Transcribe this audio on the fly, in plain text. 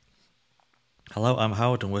Hello, I'm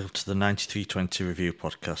Howard and welcome to the 9320 Review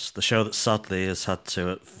Podcast, the show that sadly has had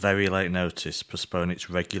to, at very late notice, postpone its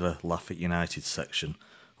regular Laugh at United section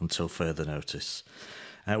until further notice.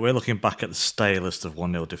 We're looking back at the stalest of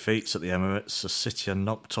 1-0 defeats at the Emirates, as City are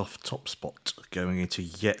knocked off top spot going into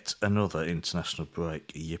yet another international break.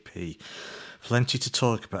 Yippee. Plenty to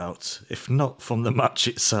talk about, if not from the match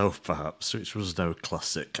itself perhaps, which was no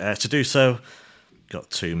classic. To do so, got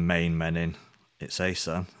two main men in. It's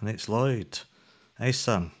Ahsan and it's Lloyd.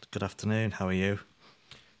 Ahsan, good afternoon. How are you?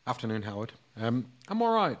 Afternoon, Howard. I'm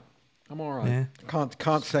all right. Yeah.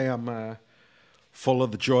 Can't say I'm full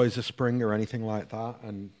of the joys of spring or anything like that.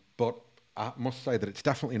 But I must say that it's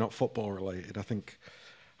definitely not football related. I think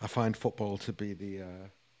I find football to be the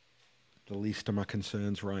least of my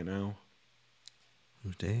concerns right now.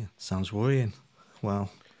 Oh dear, sounds worrying.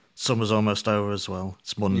 Well, summer's almost over as well.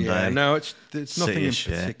 It's Monday. Yeah, no, it's nothing in City-ish,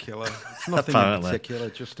 yeah. particular. It's nothing in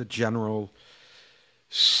particular. Just a general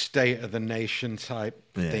state of the nation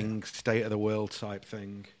type thing, state of the world type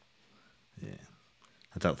thing. Yeah.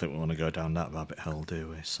 I don't think we want to go down that rabbit hole, do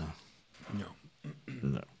we? So no.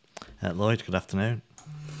 Lloyd, good afternoon.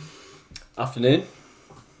 Afternoon.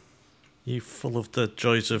 You full of the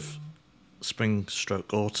joys of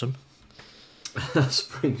spring/autumn?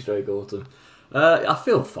 Spring/autumn. I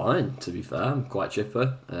feel fine, to be fair. I'm quite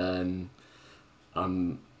chipper.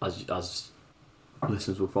 I'm as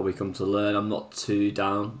listeners will probably come to learn, I'm not too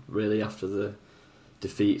down really after the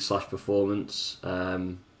defeat/performance.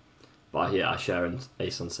 But yeah, I share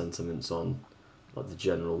Ahsan's sentiments on like the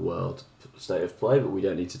general world state of play, but we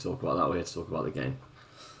don't need to talk about that. We're here to talk about the game.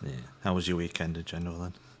 Yeah. How was your weekend in general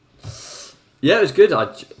then? Yeah, it was good.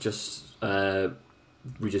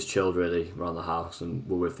 We just chilled really around the house and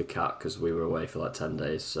were with the cat because we were away for like 10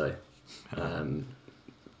 days. So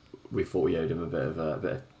we thought we owed him a bit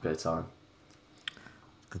of time.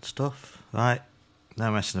 Good stuff. Right, no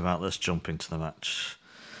messing about. Let's jump into the match.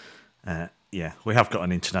 We have got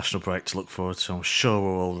an international break to look forward to. I'm sure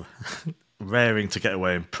we're all raring to get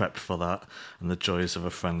away and prep for that and the joys of a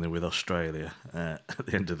friendly with Australia at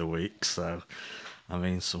the end of the week. So, I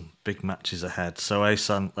mean, some big matches ahead. So,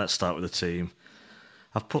 Ahsan, let's start with the team.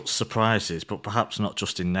 I've put surprises, but perhaps not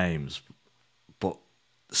just in names, but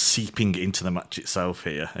seeping into the match itself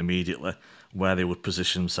here immediately, where they would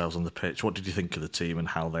position themselves on the pitch. What did you think of the team and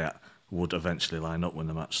how they would eventually line up when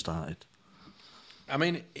the match started? I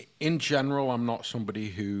mean, in general, I'm not somebody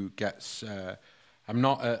who gets. I'm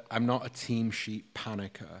not a team sheet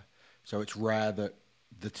panicker, so it's rare that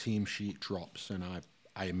the team sheet drops and I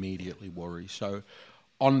immediately worry. So,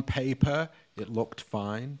 on paper, it looked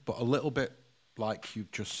fine, but a little bit like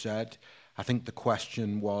you've just said. I think the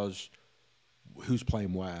question was who's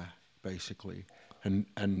playing where, basically, and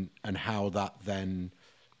how that then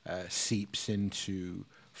seeps into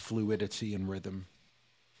fluidity and rhythm.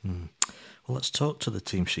 Well, let's talk to the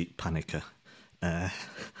team sheet panicker.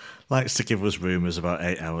 Likes to give us rumours about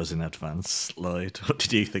 8 hours in advance. Lloyd, what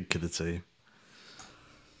did you think of the team?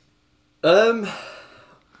 Well,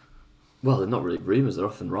 they're not really rumours. They're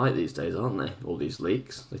often right these days, aren't they? All these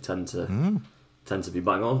leaks, they tend to be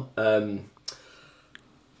bang on.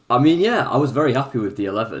 I mean, yeah, I was very happy with the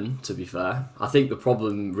 11. To be fair, I think the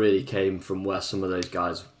problem really came from where some of those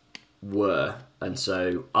guys were, and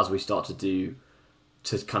so as we start to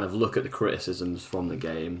kind of look at the criticisms from the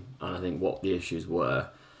game, and I think what the issues were.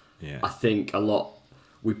 Yeah. I think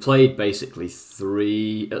we played basically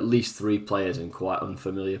at least three players in quite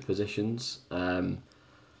unfamiliar positions.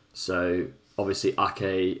 So obviously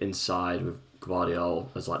Ake inside with Guardiola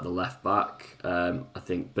as like the left back. I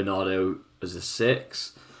think Bernardo as a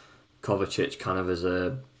 6, Kovacic kind of as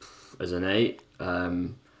an 8,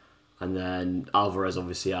 and then Alvarez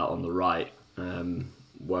obviously out on the right,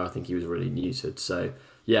 where I think he was really neutered. So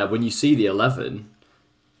yeah, when you see the 11,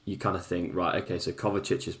 you kind of think, right, okay, so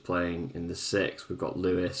Kovacic is playing in the 6. We've got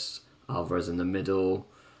Lewis, Alvarez in the middle,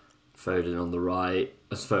 Foden on the right,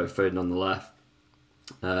 Foden on the left.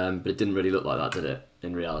 But it didn't really look like that, did it,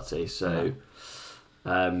 in reality? So,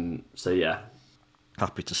 yeah.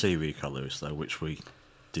 Happy to see Rico Lewis, though, which we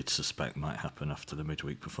did suspect might happen after the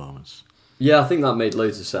midweek performance. Yeah, I think that made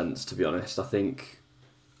loads of sense, to be honest. I think,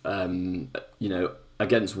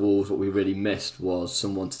 against Wolves, what we really missed was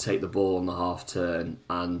someone to take the ball on the half turn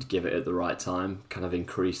and give it at the right time, kind of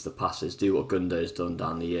increase the passes, do what Gundo's done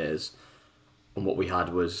down the years. And what we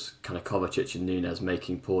had was kind of Kovacic and Núñez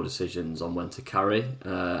making poor decisions on when to carry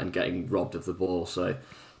and getting robbed of the ball. So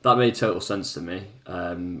that made total sense to me.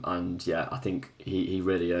 And yeah, I think he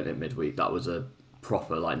really earned it midweek. That was a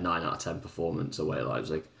proper 9 out of 10 performance away at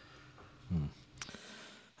Leipzig.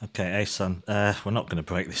 Okay, Ahsan, we're not going to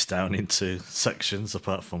break this down into sections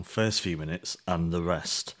apart from first few minutes and the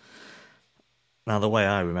rest. Now, the way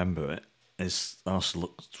I remember it is Arsenal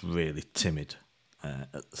looked really timid.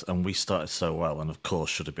 And we started so well and, of course,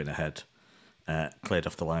 should have been ahead. Cleared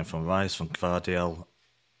off the line from Rice, from Gvardiol,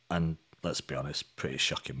 and, let's be honest, pretty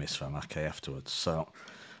shocking miss from Ake afterwards. So,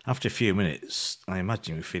 after a few minutes, I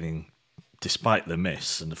imagine we're feeling, despite the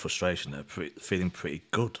miss and the frustration, feeling pretty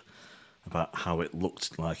good about how it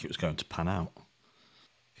looked like it was going to pan out.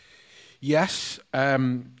 Yes,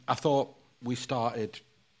 I thought we started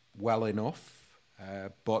well enough,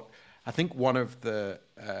 but I think one of the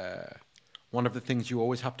things you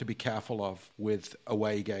always have to be careful of with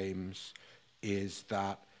away games is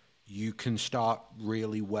that you can start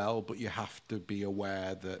really well, but you have to be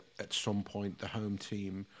aware that at some point the home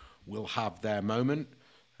team will have their moment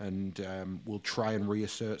and will try and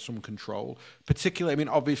reassert some control. Particularly, I mean,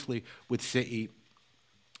 obviously with City,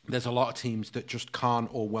 there's a lot of teams that just can't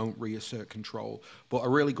or won't reassert control. But a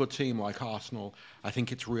really good team like Arsenal, I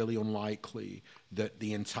think it's really unlikely that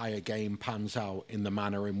the entire game pans out in the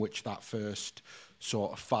manner in which that first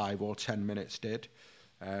sort of 5 or 10 minutes did.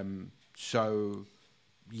 So,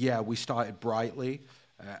 yeah, we started brightly.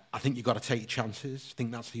 I think you've got to take your chances. I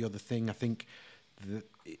think that's the other thing. I think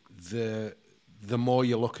the more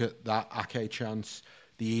you look at that Ake chance,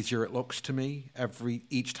 the easier it looks to me.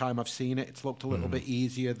 Each time I've seen it, it's looked a little bit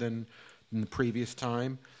easier than the previous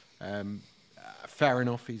time. Fair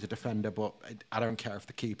enough, he's a defender, but I don't care if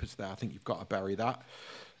the keeper's there. I think you've got to bury that.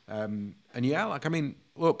 And yeah,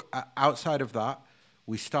 look, outside of that,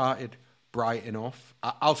 we started bright enough.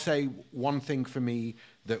 I'll say one thing for me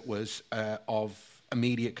that was of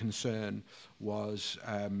immediate concern was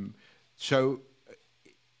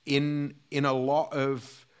in a lot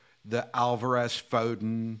of the Alvarez,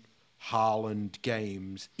 Foden, Haaland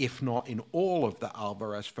games, if not in all of the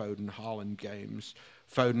Alvarez, Foden, Haaland games,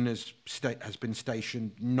 Foden has been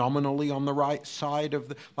stationed nominally on the right side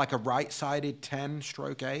of like a right-sided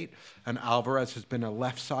 10/8, and Alvarez has been a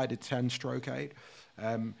left-sided 10/8.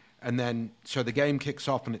 And then, so the game kicks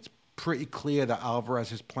off, and it's pretty clear that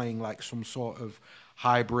Alvarez is playing like some sort of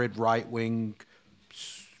hybrid right-wing,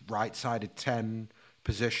 right-sided 10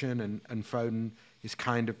 position, and Foden is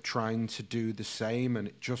kind of trying to do the same, and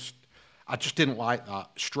I just didn't like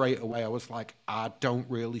that. Straight away, I was like, I don't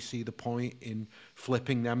really see the point in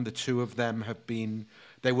flipping them. The two of them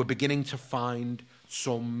they were beginning to find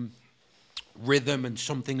some rhythm and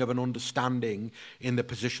something of an understanding in the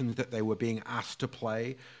positions that they were being asked to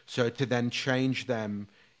play. So to then change them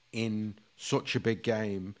in such a big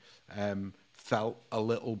game felt a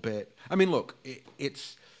little bit. I mean, look,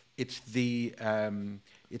 it's the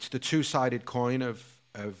two-sided coin of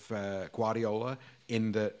Guardiola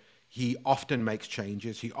in that he often makes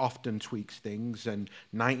changes, he often tweaks things, and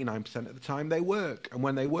 99% of the time they work. And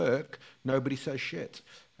when they work, nobody says shit.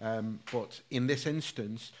 But in this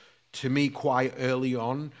instance, to me, quite early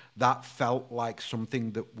on, that felt like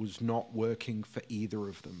something that was not working for either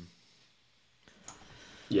of them.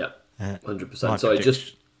 Yeah, 100%. Sorry,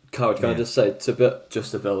 can I just say, to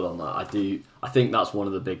build on that, I think that's one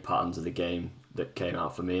of the big patterns of the game that came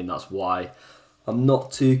out for me, and that's why I'm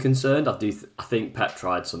not too concerned. I think Pep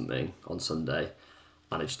tried something on Sunday,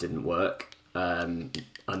 and it just didn't work. And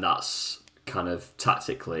that's kind of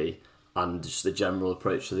tactically and just the general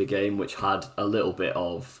approach to the game, which had a little bit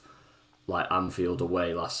of like Anfield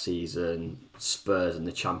away last season, Spurs in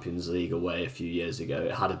the Champions League away a few years ago.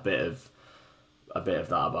 It had a bit of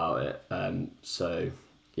that about it. So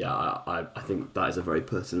yeah, I think that is a very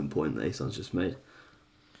pertinent point that Ahsan's just made.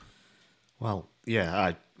 Well,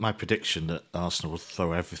 yeah, my prediction that Arsenal would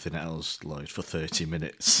throw everything at us, Lloyd, for 30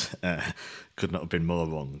 minutes could not have been more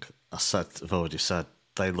wrong. I've already said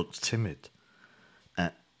they looked timid.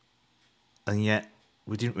 And yet,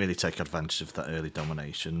 we didn't really take advantage of that early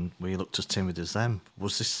domination. We looked as timid as them.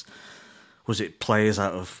 Was it players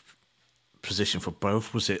out of position for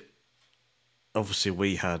both? Was it, obviously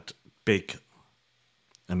we had big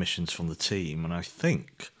omissions from the team, and I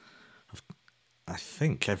think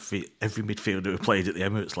every midfielder who played at the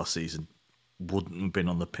Emirates last season wouldn't have been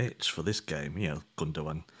on the pitch for this game. You know,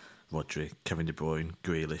 Gundogan, Rodri, Kevin De Bruyne,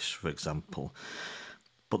 Grealish, for example.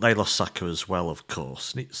 But they lost Saka as well, of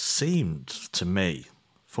course. And it seemed to me,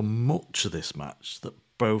 for much of this match, that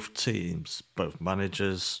both teams, both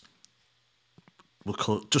managers,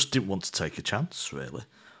 just didn't want to take a chance, really.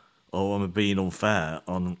 Or am I being unfair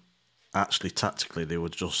on actually tactically they were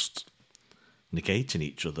just negating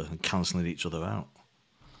each other and cancelling each other out?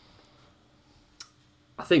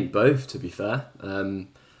 I think both, to be fair.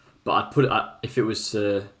 But I'd put it, if it was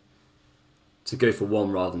to go for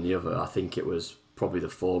one rather than the other, I think it was probably the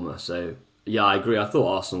former. So yeah, I agree. I thought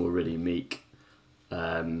Arsenal were really meek,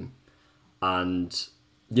 and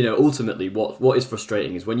ultimately, what is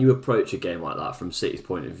frustrating is when you approach a game like that from City's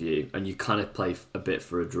point of view, and you kind of play a bit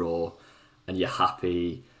for a draw, and you're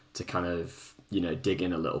happy to kind of dig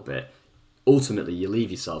in a little bit. Ultimately, you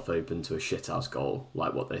leave yourself open to a shithouse goal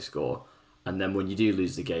like what they score, and then when you do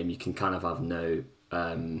lose the game, you can kind of have no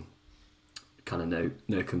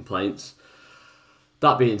complaints.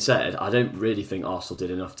 That being said, I don't really think Arsenal did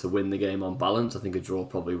enough to win the game on balance. I think a draw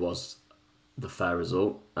probably was the fair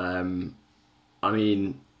result.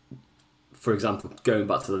 For example, going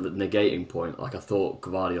back to the negating point, I thought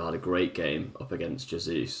Gvardiol had a great game up against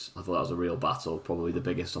Jesus. I thought that was a real battle, probably the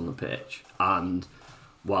biggest on the pitch. And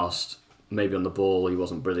whilst maybe on the ball he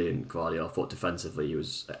wasn't brilliant, Gvardiol, I thought defensively he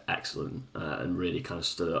was excellent and really kind of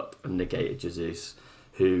stood up and negated Jesus,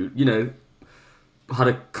 who, had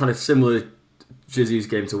a kind of similar Jesus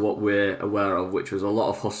game to what we're aware of, which was a lot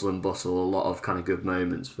of hustle and bustle, a lot of kind of good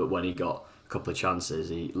moments, but when he got a couple of chances,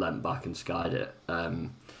 he leant back and skied it.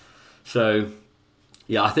 So,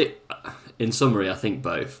 yeah, I think, in summary, I think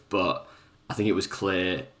both, but I think it was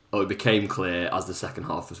clear, or it became clear as the second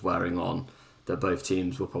half was wearing on, that both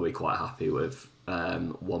teams were probably quite happy with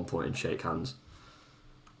 1 point and shake hands.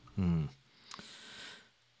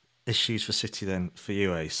 Issues for City then, for you,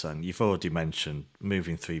 Ahsan? You've already mentioned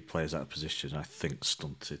moving 3 players out of position, I think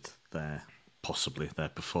stunted possibly their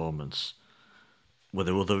performance. Were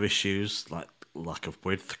there other issues, like lack of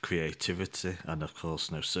width, creativity, and of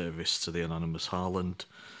course no service to the anonymous Haaland?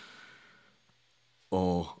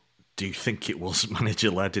 Or do you think it was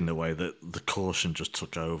manager-led in a way that the caution just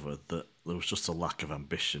took over, that there was just a lack of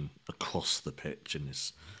ambition across the pitch and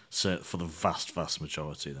for the vast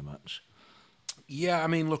majority of the match? Yeah, I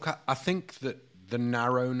mean, look, I think that the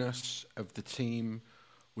narrowness of the team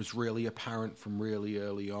was really apparent from really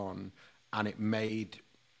early on, and it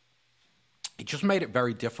just made it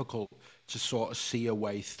very difficult to sort of see a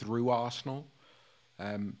way through Arsenal.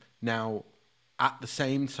 Now, at the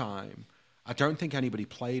same time, I don't think anybody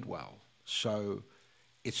played well, so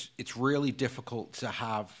it's really difficult to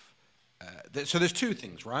have. So there's 2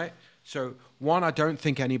 things, right? So one, I don't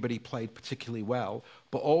think anybody played particularly well,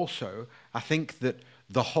 but also I think that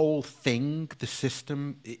the whole thing, the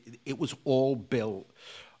system, it was all built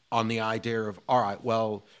on the idea of, all right,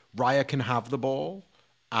 well, Raya can have the ball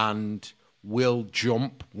and will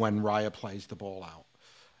jump when Raya plays the ball out.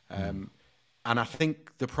 And I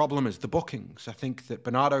think the problem is the bookings. I think that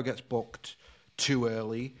Bernardo gets booked too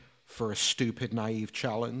early for a stupid, naive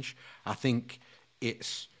challenge.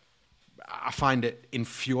 I find it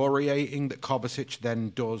infuriating that Kovacic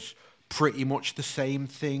then does pretty much the same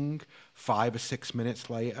thing 5 or 6 minutes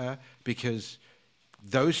later, because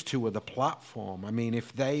those two are the platform. I mean,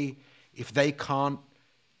 if they can't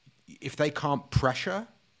pressure,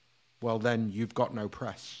 well, then you've got no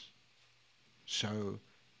press. So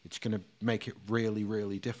it's going to make it really,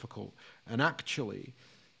 really difficult. And actually,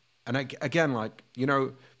 again, I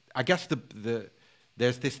guess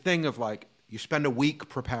there's this thing of you spend a week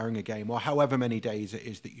preparing a game, or however many days it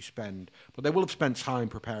is that you spend, but they will have spent time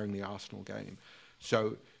preparing the Arsenal game.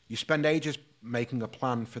 So you spend ages making a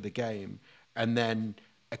plan for the game, and then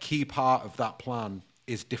a key part of that plan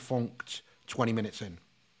is defunct 20 minutes in.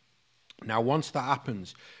 Now, once that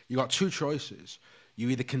happens, you've got 2 choices. You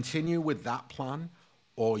either continue with that plan,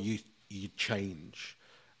 or you change.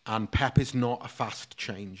 And Pep is not a fast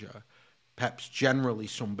changer. Pep's generally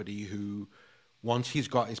somebody who, once he's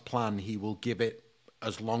got his plan, he will give it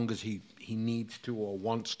as long as he needs to or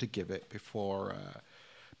wants to give it before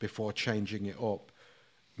changing it up.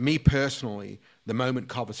 Me personally, the moment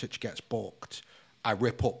Kovacic gets booked, I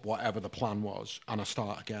rip up whatever the plan was and I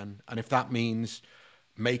start again. And if that means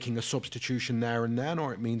making a substitution there and then,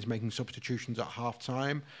 or it means making substitutions at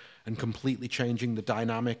half-time and completely changing the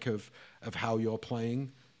dynamic of how you're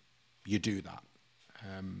playing, you do that.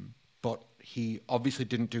 But he obviously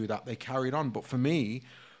didn't do that. They carried on. But for me,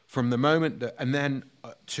 from the moment that... And then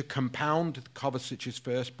to compound Kovacic's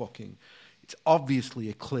first booking, it's obviously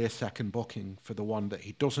a clear second booking for the one that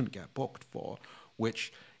he doesn't get booked for,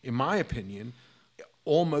 which, in my opinion,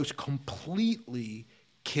 almost completely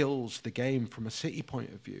kills the game from a City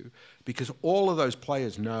point of view, because all of those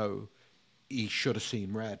players know he should have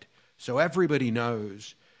seen red. So everybody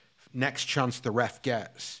knows next chance the ref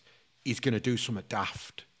gets, he's going to do something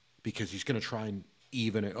daft, because he's going to try and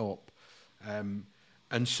even it up. And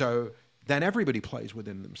so then everybody plays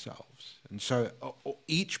within themselves. And so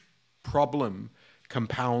each problem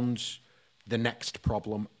compounds the next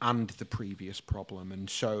problem and the previous problem. And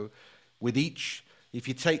so with each,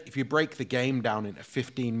 if you break the game down into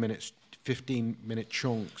 15-minute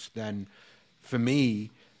chunks, then for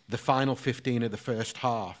me, the final 15 of the first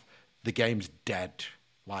half, the game's dead.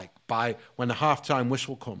 Like when the halftime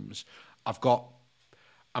whistle comes,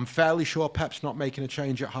 I'm fairly sure Pep's not making a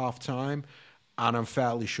change at halftime, and I'm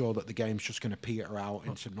fairly sure that the game's just going to peter out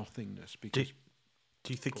into nothingness. Because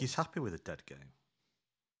do you think he's happy with a dead game?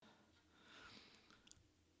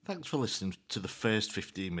 Thanks for listening to the first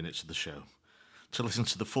 15 minutes of the show. To listen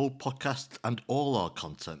to the full podcast and all our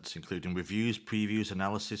contents, including reviews, previews,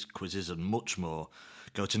 analysis, quizzes and much more,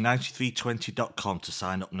 go to 9320.com to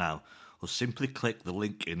sign up now, or simply click the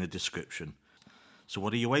link in the description. So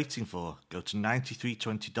what are you waiting for? Go to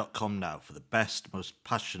 9320.com now for the best, most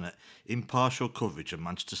passionate, impartial coverage of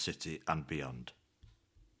Manchester City and beyond.